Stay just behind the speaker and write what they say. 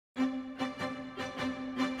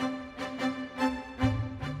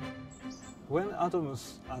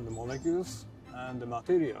atoms and molecules and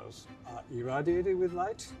materials are irradiated with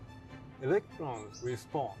light, electrons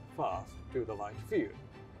respond fast to the light field,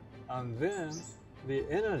 and then the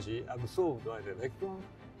energy absorbed by the electron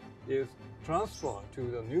is transferred to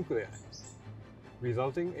the nuclei,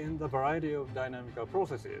 resulting in the variety of dynamical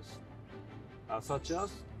processes, such as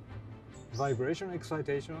vibration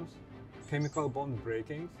excitations, chemical bond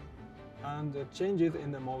breakings, and changes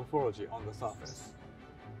in the morphology on the surface.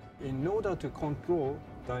 In order to control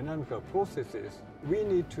dynamical processes, we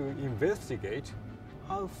need to investigate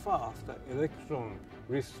how fast the electrons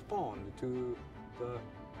respond to the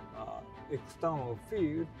external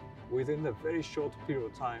field within a very short period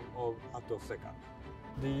of time of attosecond.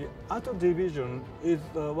 The Atto division is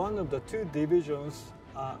one of the two divisions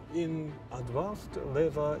in Advanced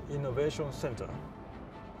Laser Innovation Center,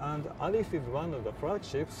 and ALICE is one of the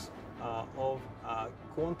flagships of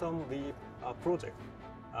Quantum Leap project,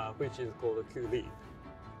 which is called Q-LEAP.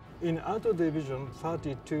 In Atto division,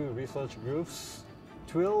 32 research groups,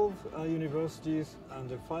 12 universities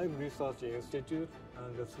and 5 research institutes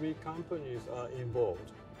and 3 companies are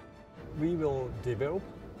involved. We will develop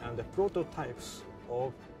prototypes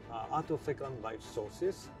of attosecond light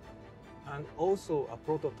sources and also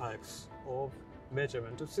prototypes of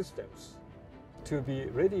measurement systems to be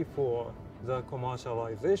ready for the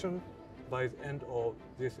commercialization by the end of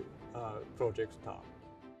this project term.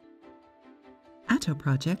 Atto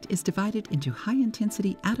project is divided into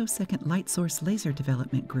high-intensity attosecond light source laser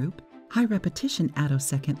development group, high-repetition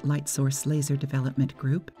attosecond light source laser development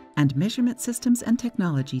group, and measurement systems and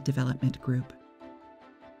technology development group.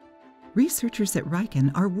 Researchers at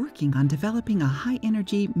RIKEN are working on developing a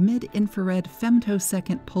high-energy mid-infrared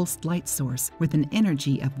femtosecond pulsed light source with an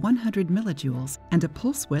energy of 100 millijoules and a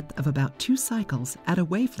pulse width of about 2 cycles at a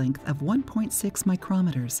wavelength of 1.6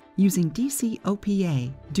 micrometers using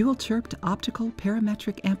DC-OPA, dual-chirped optical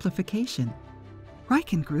parametric amplification.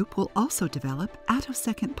 RIKEN Group will also develop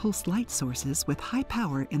attosecond pulsed light sources with high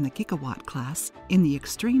power in the gigawatt class in the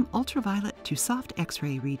extreme ultraviolet to soft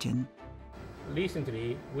X-ray region.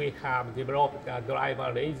 Recently, we have developed a driver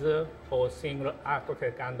laser for single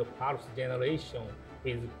attosecond pulse generation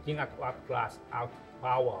with gigawatt class output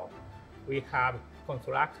power. We have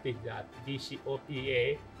constructed a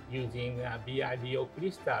DC-OPA using a BIBO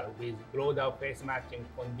crystal with broader phase matching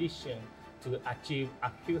condition to achieve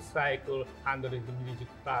a few cycle 100 millijoules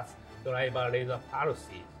plus driver laser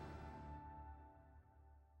pulses.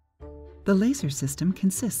 The laser system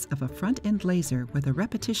consists of a front-end laser with a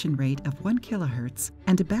repetition rate of 1 kHz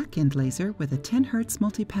and a back-end laser with a 10 Hz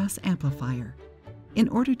multipass amplifier. In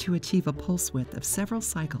order to achieve a pulse width of several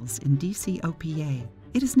cycles in DC-OPA,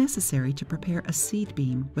 it is necessary to prepare a seed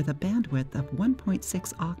beam with a bandwidth of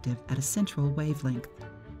 1.6 octave at a central wavelength.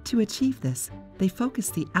 To achieve this, they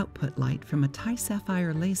focus the output light from a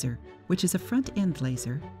Ti-sapphire laser, which is a front-end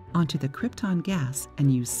laser, onto the krypton gas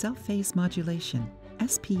and use self-phase modulation,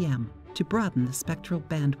 SPM, to broaden the spectral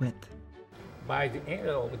bandwidth. By the end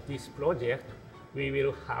of this project, we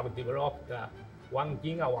will have developed a 1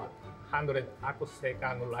 gigawatt 100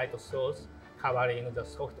 attosecond light source covering the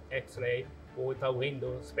soft X-ray water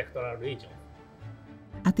window spectral region.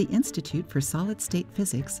 At the Institute for Solid-State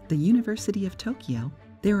Physics, the University of Tokyo,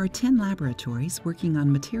 there are 10 laboratories working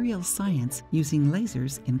on materials science using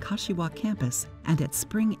lasers in Kashiwa campus and at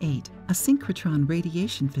Spring 8, a synchrotron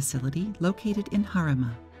radiation facility located in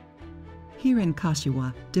Harima. Here in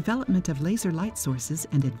Kashiwa, development of laser light sources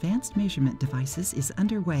and advanced measurement devices is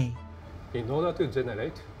underway. In order to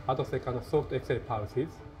generate attosecond soft X-ray pulses,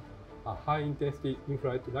 a high-intensity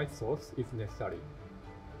infrared light source is necessary.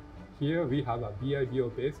 Here we have a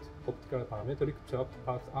BIBO-based optical parametric chirped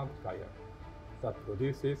pulse amplifier that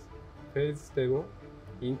produces phase-stable,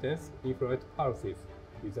 intense infrared pulses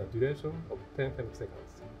with a duration of 10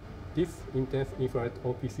 femtoseconds. This intense infrared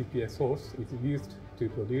OPCPA source is used to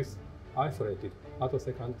produce isolated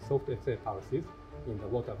attosecond soft X-ray pulses in the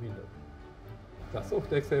water window. The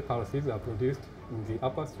soft X-ray pulses are produced in the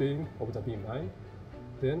upper stream of the beamline,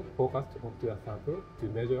 then focused onto a sample to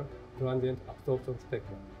measure transient absorption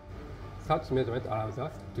spectrum. Such measurement allows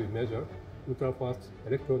us to measure ultrafast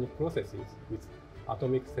electronic processes with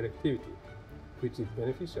atomic selectivity, which is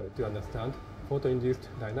beneficial to understand photo-induced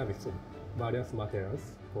dynamics of various materials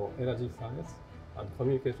for energy science and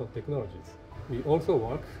communication technologies. We also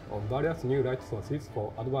work on various new light sources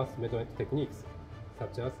for advanced measurement techniques,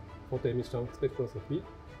 such as photoemission spectroscopy,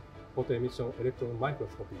 photoemission electron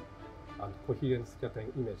microscopy, and coherent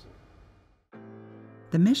scattering imaging.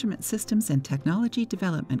 The Measurement Systems and Technology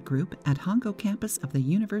Development Group at Hongo campus of the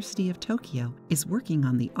University of Tokyo is working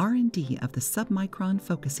on the R&D of the submicron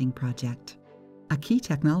focusing project. A key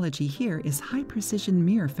technology here is high-precision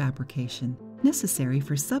mirror fabrication, necessary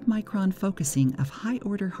for submicron focusing of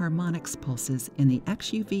high-order harmonics pulses in the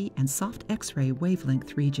XUV and soft X-ray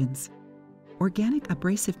wavelength regions. Organic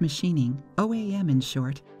abrasive machining, OAM in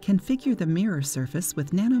short, can figure the mirror surface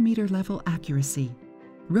with nanometer-level accuracy.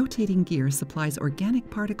 Rotating gear supplies organic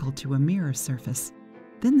particle to a mirror surface.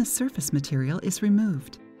 Then the surface material is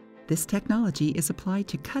removed. This technology is applied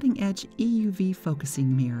to cutting-edge EUV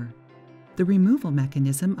focusing mirror. The removal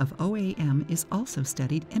mechanism of OAM is also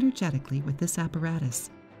studied energetically with this apparatus.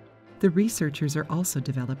 The researchers are also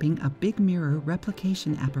developing a big mirror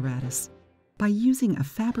replication apparatus. By using a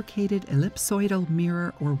fabricated ellipsoidal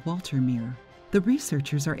mirror or Walter mirror, the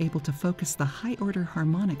researchers are able to focus the high-order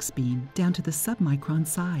harmonics beam down to the submicron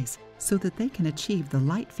size so that they can achieve the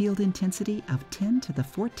light field intensity of 10 to the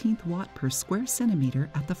 14th watt per square centimeter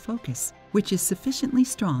at the focus, which is sufficiently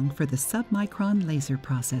strong for the submicron laser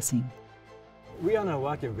processing. We are now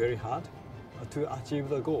working very hard to achieve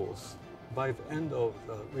the goals by the end of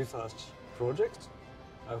the research project,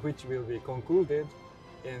 which will be concluded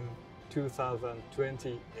in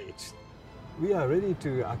 2028. We are ready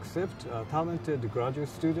to accept talented graduate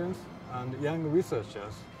students and young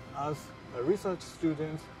researchers as research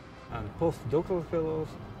students and postdoctoral fellows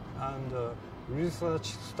and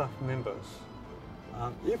research staff members.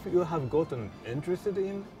 If you have gotten interested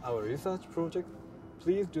in our research project,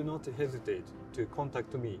 please do not hesitate to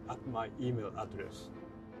contact me at my email address.